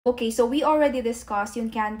Okay, so we already discussed yung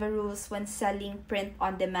Canva rules when selling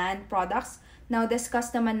print-on-demand products. Now, discuss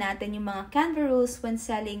naman natin yung mga Canva rules when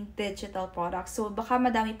selling digital products. So, baka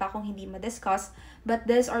madami pa akong hindi ma-discuss, but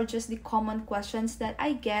these are just the common questions that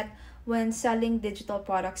I get when selling digital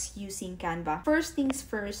products using Canva. First things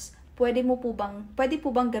first, pwede po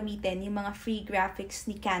bang gamitin yung mga free graphics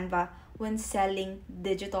ni Canva when selling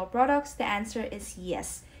digital products? The answer is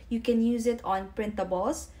yes. You can use it on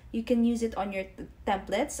printables. You can use it on your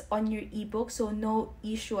templates, on your ebook, so no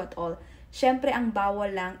issue at all. Syempre, ang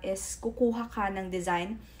bawal lang is kukuha ka ng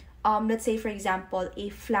design. Let's say, for example,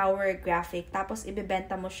 a flower graphic, tapos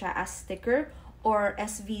ibebenta mo siya as sticker or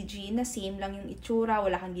SVG na same lang yung itsura,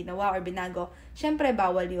 wala kang ginawa or binago. Syempre,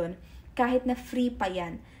 bawal yun. Kahit na free pa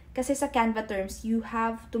yan. Kasi sa Canva terms, you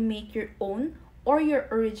have to make your own or your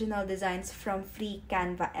original designs from free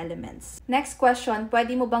Canva elements. Next question,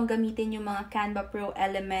 pwede mo bang gamitin yung mga Canva Pro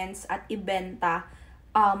elements at ibenta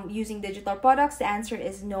using digital products? The answer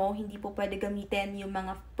is no. Hindi po pwede gamitin yung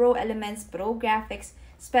mga Pro elements, Pro graphics,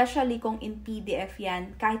 especially kung in PDF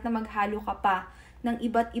yan. Kahit na maghalo ka pa ng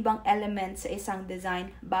iba't ibang elements sa isang design,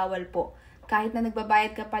 bawal po. Kahit na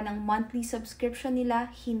nagbabayad ka pa ng monthly subscription nila,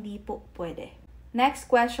 hindi po pwede. Next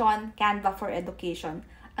question, Canva for education.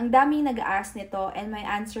 Ang daming nag-a-ask nito and my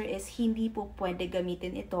answer is hindi po pwede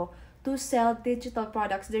gamitin ito to sell digital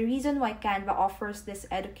products. The reason why Canva offers this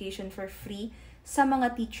education for free sa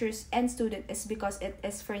mga teachers and students is because it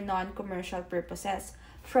is for non-commercial purposes.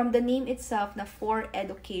 From the name itself na for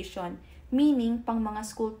education, meaning pang mga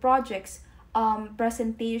school projects,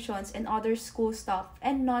 presentations, and other school stuff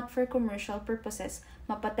and not for commercial purposes,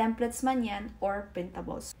 mapa-templates man yan or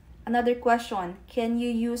printables. Another question, can you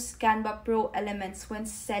use Canva Pro elements when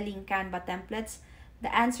selling Canva templates?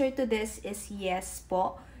 The answer to this is yes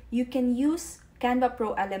po. You can use Canva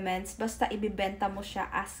Pro elements basta ibibenta mo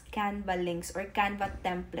siya as Canva links or Canva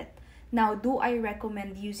template. Now, do I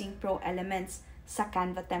recommend using Pro elements sa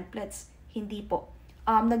Canva templates? Hindi po.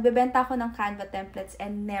 Nagbebenta ako ng Canva templates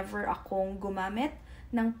and never akong gumamit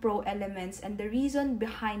ng Pro elements. And the reason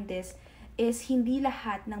behind this is hindi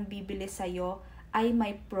lahat ng bibili sa'yo ay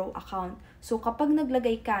may Pro account. So, kapag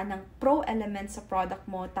naglagay ka ng Pro element sa product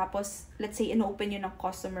mo, tapos, let's say, in-open yun ng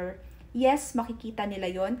customer, yes, makikita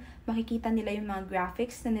nila yon, makikita nila yung mga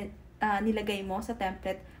graphics na nilagay mo sa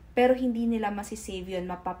template, pero hindi nila masisave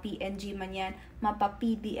yun. Mapa-PNG man yan,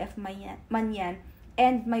 mapa-PDF man yan,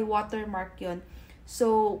 and may watermark yun.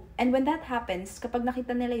 So, and when that happens, kapag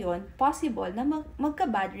nakita nila yon, possible na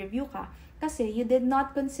magka-bad review ka kasi you did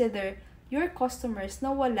not consider your customers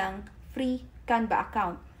na walang free Canva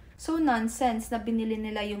account. So, nonsense na binili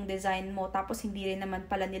nila yung design mo tapos hindi rin naman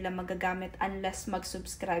pala nila magagamit unless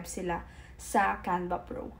mag-subscribe sila sa Canva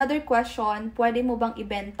Pro. Another question, pwede mo bang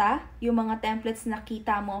ibenta yung mga templates na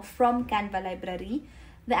kita mo from Canva library?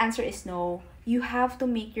 The answer is no. You have to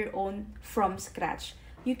make your own from scratch.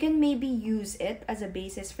 You can maybe use it as a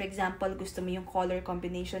basis. For example, gusto mo yung color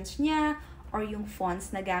combinations niya or yung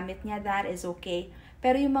fonts na gamit niya, that is okay.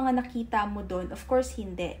 Pero yung mga nakita mo doon, of course,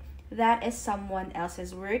 hindi. That is someone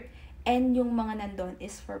else's work and yung mga nandun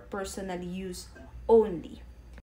is for personal use only.